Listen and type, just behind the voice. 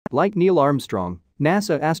Like Neil Armstrong,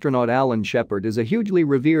 NASA astronaut Alan Shepard is a hugely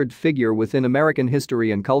revered figure within American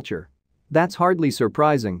history and culture. That's hardly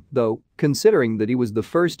surprising, though, considering that he was the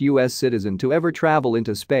first US citizen to ever travel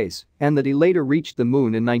into space and that he later reached the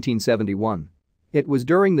moon in 1971. It was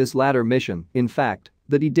during this latter mission, in fact,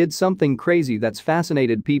 that he did something crazy that's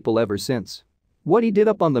fascinated people ever since. What he did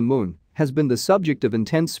up on the moon has been the subject of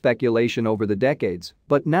intense speculation over the decades,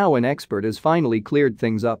 but now an expert has finally cleared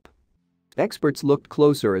things up. Experts looked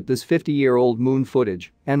closer at this 50-year-old moon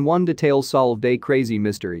footage, and one detail solved a crazy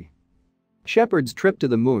mystery. Shepard's trip to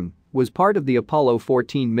the moon was part of the Apollo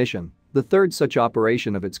 14 mission, the third such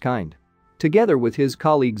operation of its kind. Together with his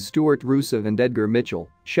colleagues Stuart Rusev and Edgar Mitchell,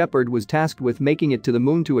 Shepard was tasked with making it to the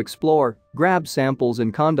moon to explore, grab samples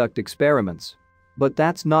and conduct experiments. But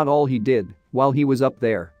that's not all he did while he was up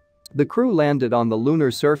there. The crew landed on the lunar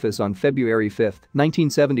surface on February 5,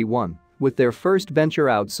 1971, with their first venture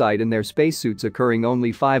outside in their spacesuits occurring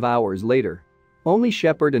only 5 hours later. Only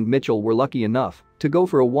Shepard and Mitchell were lucky enough to go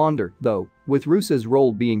for a wander, though, with Rusev's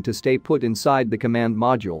role being to stay put inside the command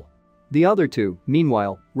module. The other two,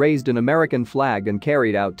 meanwhile, raised an American flag and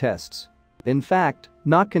carried out tests. In fact,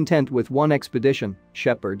 not content with one expedition,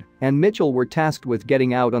 Shepard and Mitchell were tasked with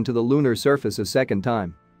getting out onto the lunar surface a second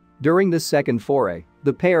time. During this second foray,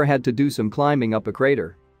 the pair had to do some climbing up a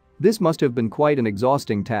crater. This must have been quite an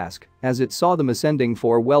exhausting task, as it saw them ascending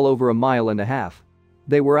for well over a mile and a half.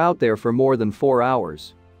 They were out there for more than 4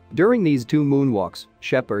 hours. During these two moonwalks,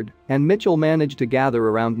 Shepard and Mitchell managed to gather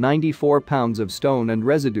around 94 pounds of stone and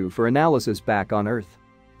residue for analysis back on Earth.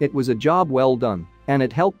 It was a job well done, and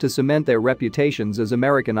it helped to cement their reputations as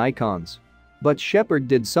American icons. But Shepard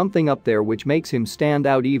did something up there which makes him stand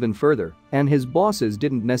out even further, and his bosses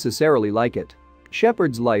didn't necessarily like it.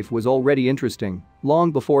 Shepard's life was already interesting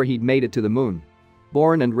long before he'd made it to the moon.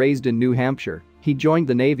 Born and raised in New Hampshire, he joined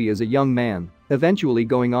the Navy as a young man, eventually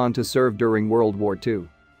going on to serve during World War II.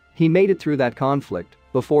 He made it through that conflict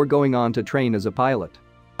before going on to train as a pilot.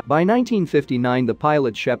 By 1959, the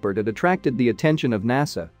pilot Shepard had attracted the attention of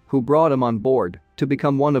NASA, who brought him on board to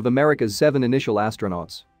become one of America's 7 initial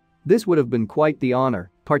astronauts. This would have been quite the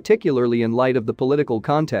honor, particularly in light of the political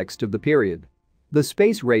context of the period. The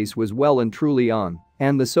space race was well and truly on,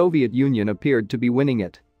 and the Soviet Union appeared to be winning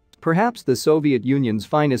it. Perhaps the Soviet Union's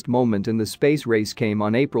finest moment in the space race came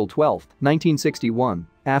on April 12, 1961,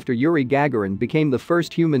 after Yuri Gagarin became the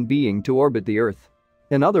first human being to orbit the Earth.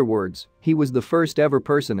 In other words, he was the first ever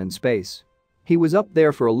person in space. He was up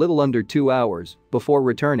there for a little under 2 hours before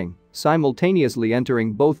returning, simultaneously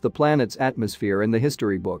entering both the planet's atmosphere and the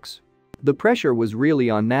history books. The pressure was really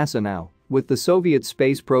on NASA now, with the Soviet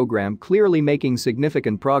space program clearly making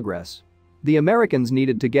significant progress. The Americans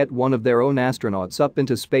needed to get one of their own astronauts up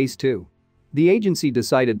into space too. The agency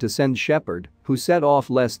decided to send Shepard, who set off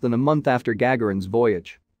less than a month after Gagarin's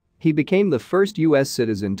voyage. He became the first US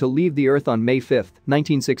citizen to leave the Earth on May 5,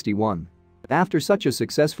 1961. After such a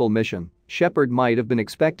successful mission, Shepard might have been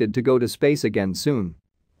expected to go to space again soon.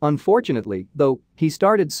 Unfortunately, though, he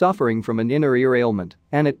started suffering from an inner ear ailment,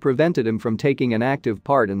 and it prevented him from taking an active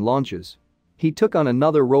part in launches. He took on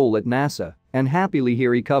another role at NASA, and happily he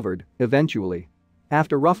recovered, eventually.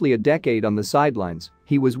 After roughly a decade on the sidelines,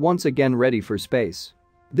 he was once again ready for space.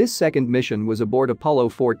 This second mission was aboard Apollo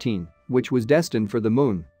 14, which was destined for the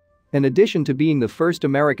moon. In addition to being the first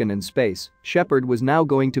American in space, Shepard was now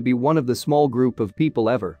going to be one of the small group of people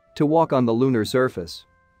ever to walk on the lunar surface.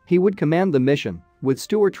 He would command the mission, with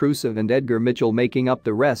Stuart Rusev and Edgar Mitchell making up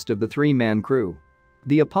the rest of the 3-man crew.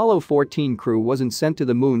 The Apollo 14 crew wasn't sent to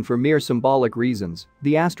the moon for mere symbolic reasons.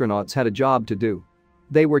 The astronauts had a job to do.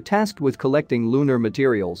 They were tasked with collecting lunar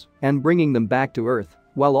materials and bringing them back to Earth,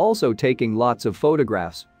 while also taking lots of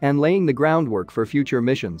photographs and laying the groundwork for future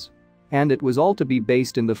missions. And it was all to be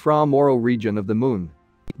based in the Fra Mauro region of the moon.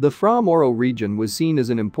 The Fra Mauro region was seen as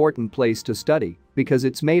an important place to study because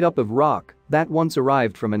it's made up of rock that once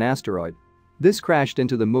arrived from an asteroid. This crashed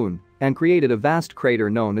into the moon and created a vast crater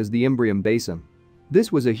known as the Imbrium Basin. This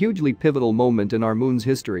was a hugely pivotal moment in our moon's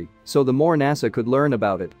history, so the more NASA could learn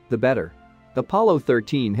about it, the better. Apollo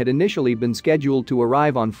 13 had initially been scheduled to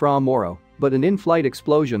arrive on Fra Mauro, but an in-flight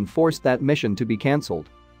explosion forced that mission to be cancelled.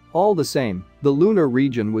 All the same, the lunar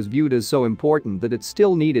region was viewed as so important that it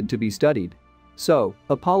still needed to be studied. So,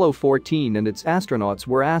 Apollo 14 and its astronauts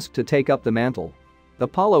were asked to take up the mantle.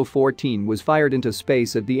 Apollo 14 was fired into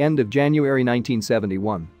space at the end of January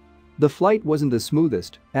 1971. The flight wasn't the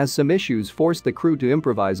smoothest, as some issues forced the crew to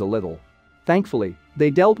improvise a little. Thankfully, they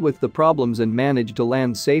dealt with the problems and managed to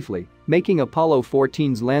land safely, making Apollo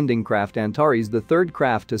 14's landing craft Antares the third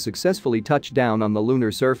craft to successfully touch down on the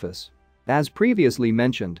lunar surface. As previously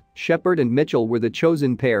mentioned, Shepard and Mitchell were the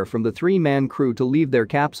chosen pair from the three-man crew to leave their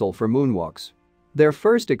capsule for moonwalks. Their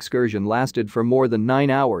first excursion lasted for more than 9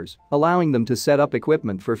 hours, allowing them to set up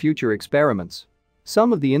equipment for future experiments.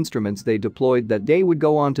 Some of the instruments they deployed that day would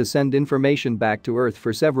go on to send information back to Earth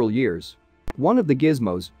for several years. One of the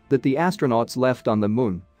gizmos that the astronauts left on the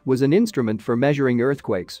moon was an instrument for measuring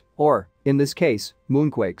earthquakes, or, in this case,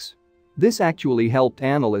 moonquakes. This actually helped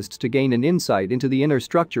analysts to gain an insight into the inner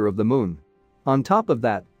structure of the moon. On top of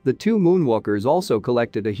that, the two moonwalkers also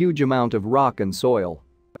collected a huge amount of rock and soil.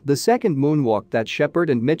 The second moonwalk that Shepard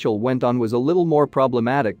and Mitchell went on was a little more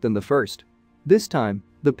problematic than the first. This time,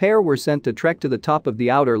 the pair were sent to trek to the top of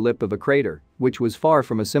the outer lip of a crater, which was far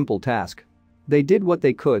from a simple task. They did what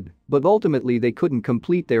they could, but ultimately they couldn't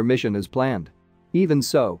complete their mission as planned. Even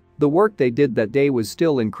so, the work they did that day was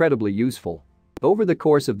still incredibly useful. Over the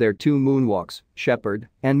course of their 2 moonwalks, Shepard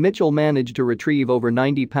and Mitchell managed to retrieve over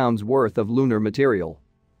 90 pounds worth of lunar material.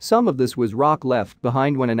 Some of this was rock left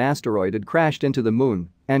behind when an asteroid had crashed into the moon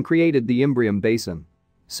and created the Imbrium Basin.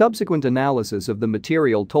 Subsequent analysis of the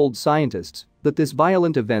material told scientists that this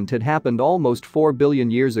violent event had happened almost 4 billion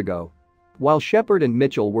years ago. While Shepard and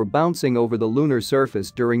Mitchell were bouncing over the lunar surface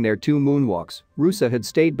during their 2 moonwalks, Roosa had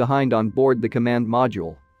stayed behind on board the command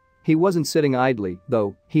module. He wasn't sitting idly,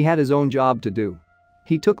 though, he had his own job to do.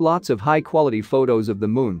 He took lots of high-quality photos of the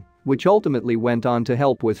moon, which ultimately went on to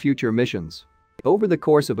help with future missions. Over the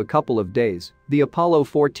course of a couple of days, the Apollo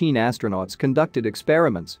 14 astronauts conducted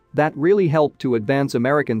experiments that really helped to advance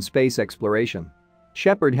American space exploration.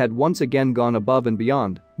 Shepard had once again gone above and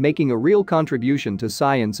beyond, making a real contribution to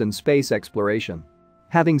science and space exploration.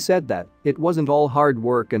 Having said that, it wasn't all hard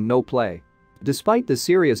work and no play. Despite the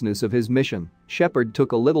seriousness of his mission, Shepard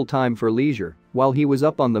took a little time for leisure while he was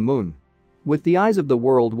up on the moon. With the eyes of the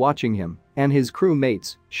world watching him and his crew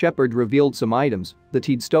mates, Shepard revealed some items that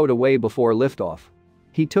he'd stowed away before liftoff.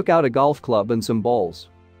 He took out a golf club and some balls.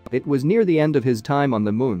 It was near the end of his time on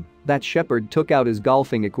the moon that Shepard took out his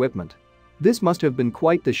golfing equipment. This must have been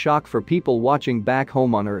quite the shock for people watching back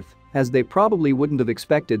home on Earth, as they probably wouldn't have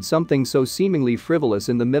expected something so seemingly frivolous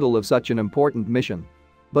in the middle of such an important mission.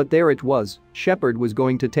 But there it was, Shepard was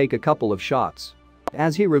going to take a couple of shots.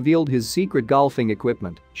 As he revealed his secret golfing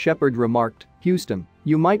equipment, Shepard remarked, "Houston,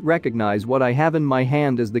 you might recognize what I have in my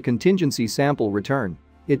hand as the contingency sample return.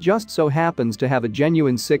 It just so happens to have a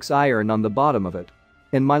genuine 6-iron on the bottom of it.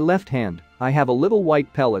 In my left hand, I have a little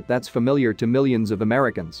white pellet that's familiar to millions of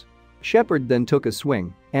Americans." Shepard then took a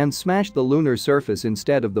swing and smashed the lunar surface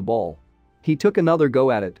instead of the ball. He took another go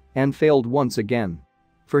at it and failed once again.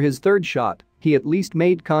 For his third shot, he at least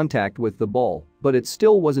made contact with the ball, but it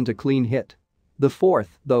still wasn't a clean hit. The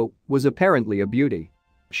fourth, though, was apparently a beauty.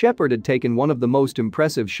 Shepard had taken one of the most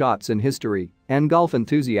impressive shots in history, and golf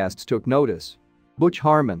enthusiasts took notice. Butch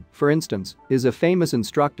Harmon, for instance, is a famous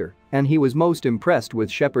instructor, and he was most impressed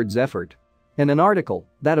with Shepard's effort. In an article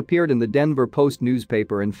that appeared in the Denver Post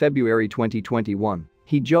newspaper in February 2021,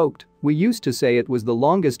 he joked, "We used to say it was the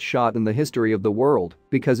longest shot in the history of the world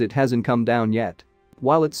because it hasn't come down yet."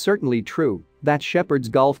 While it's certainly true that Shepard's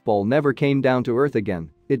golf ball never came down to Earth again,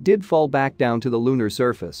 it did fall back down to the lunar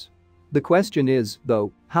surface. The question is,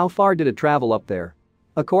 though, how far did it travel up there?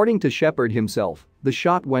 According to Shepard himself, the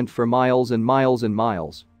shot went for miles and miles and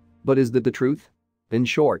miles. But is that the truth? In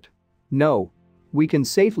short, no. We can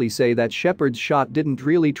safely say that Shepard's shot didn't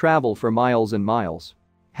really travel for miles and miles.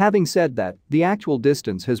 Having said that, the actual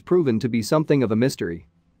distance has proven to be something of a mystery.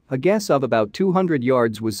 A guess of about 200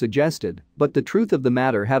 yards was suggested, but the truth of the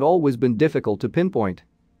matter had always been difficult to pinpoint.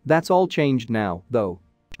 That's all changed now, though.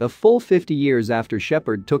 A full 50 years after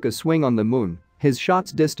Shepard took a swing on the moon, his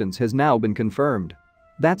shot's distance has now been confirmed.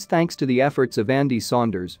 That's thanks to the efforts of Andy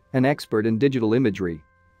Saunders, an expert in digital imagery.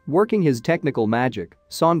 Working his technical magic,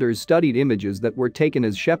 Saunders studied images that were taken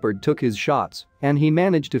as Shepard took his shots, and he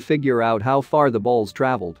managed to figure out how far the balls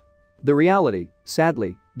traveled. The reality,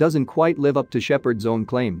 sadly, doesn't quite live up to Shepard's own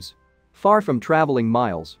claims. Far from traveling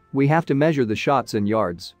miles, we have to measure the shots in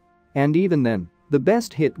yards. And even then, the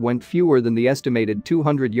best hit went fewer than the estimated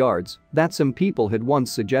 200 yards that some people had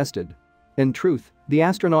once suggested. In truth, the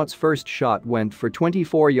astronauts' first shot went for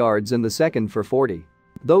 24 yards and the second for 40.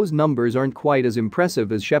 Those numbers aren't quite as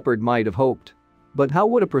impressive as Shepard might have hoped. But how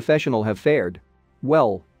would a professional have fared?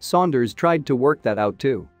 Well, Saunders tried to work that out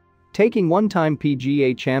too. Taking one-time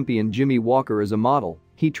PGA champion Jimmy Walker as a model,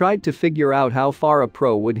 he tried to figure out how far a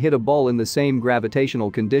pro would hit a ball in the same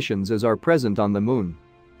gravitational conditions as are present on the moon.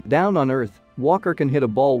 Down on Earth, Walker can hit a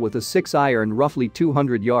ball with a 6-iron roughly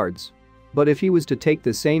 200 yards. But if he was to take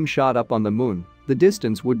the same shot up on the moon, the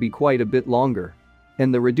distance would be quite a bit longer.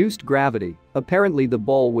 In the reduced gravity, apparently the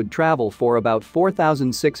ball would travel for about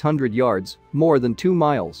 4,600 yards, more than 2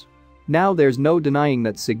 miles. Now there's no denying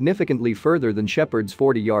that's significantly further than Shepard's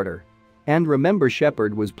 40-yarder. And remember,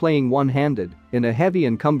 Shepard was playing one-handed, in a heavy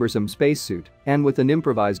and cumbersome spacesuit, and with an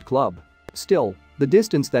improvised club. Still, the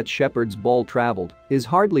distance that Shepard's ball traveled is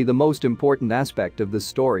hardly the most important aspect of this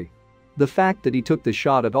story. The fact that he took the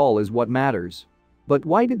shot at all is what matters. But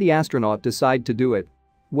why did the astronaut decide to do it?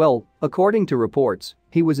 Well, according to reports,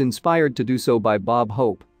 he was inspired to do so by Bob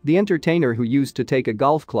Hope, the entertainer who used to take a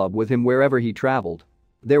golf club with him wherever he traveled.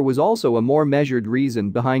 There was also a more measured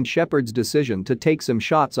reason behind Shepard's decision to take some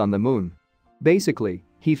shots on the moon. Basically,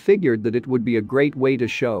 he figured that it would be a great way to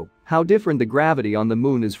show how different the gravity on the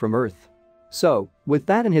moon is from Earth. So, with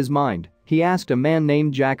that in his mind, he asked a man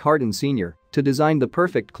named Jack Hardin Sr. to design the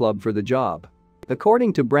perfect club for the job.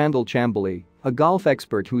 According to Brandel Chambly, a golf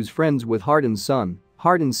expert who's friends with Hardin's son,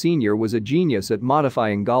 Hardin Sr. was a genius at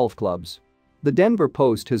modifying golf clubs. The Denver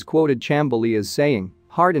Post has quoted Chambly as saying,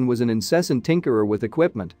 "Hardin was an incessant tinkerer with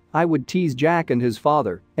equipment. I would tease Jack and his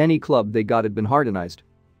father, any club they got had been Hardinized.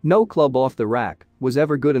 No club off the rack was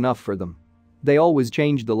ever good enough for them. They always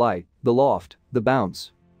changed the lie, the loft, the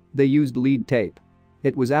bounce. They used lead tape.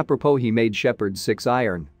 It was apropos he made Shepard's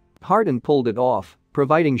 6-iron. Hardin pulled it off,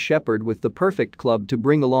 providing Shepard with the perfect club to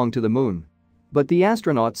bring along to the moon." But the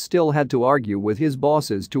astronaut still had to argue with his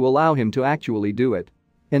bosses to allow him to actually do it.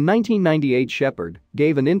 In 1998, Shepard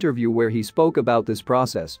gave an interview where he spoke about this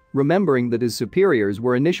process, remembering that his superiors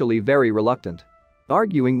were initially very reluctant.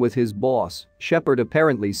 Arguing with his boss, Shepard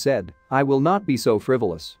apparently said, "I will not be so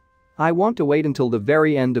frivolous. I want to wait until the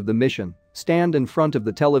very end of the mission, stand in front of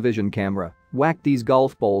the television camera, whack these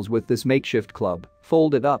golf balls with this makeshift club,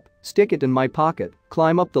 fold it up, stick it in my pocket,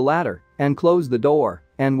 climb up the ladder, and close the door,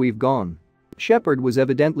 and we've gone." Shepard was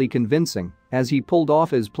evidently convincing as he pulled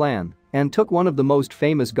off his plan and took one of the most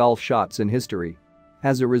famous golf shots in history.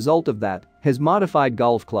 As a result of that, his modified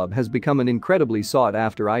golf club has become an incredibly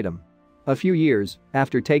sought-after item. A few years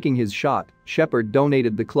after taking his shot, Shepard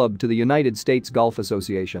donated the club to the United States Golf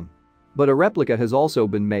Association. But a replica has also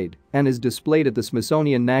been made and is displayed at the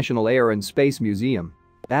Smithsonian National Air and Space Museum.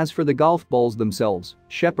 As for the golf balls themselves,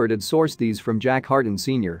 Shepard had sourced these from Jack Hardin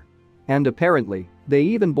Sr. And apparently, they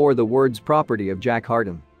even bore the words "property of Jack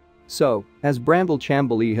Hardin." So, as Brandel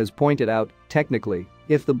Chambly has pointed out, technically,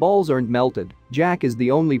 if the balls aren't melted, Jack is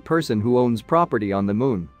the only person who owns property on the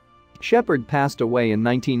moon. Shepard passed away in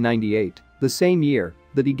 1998, the same year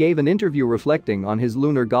that he gave an interview reflecting on his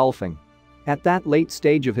lunar golfing. At that late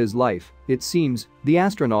stage of his life, it seems, the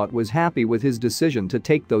astronaut was happy with his decision to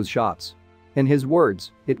take those shots. In his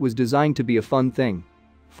words, "It was designed to be a fun thing."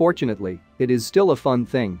 Fortunately, it is still a fun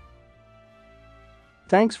thing.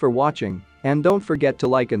 Thanks for watching, and don't forget to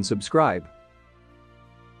like and subscribe.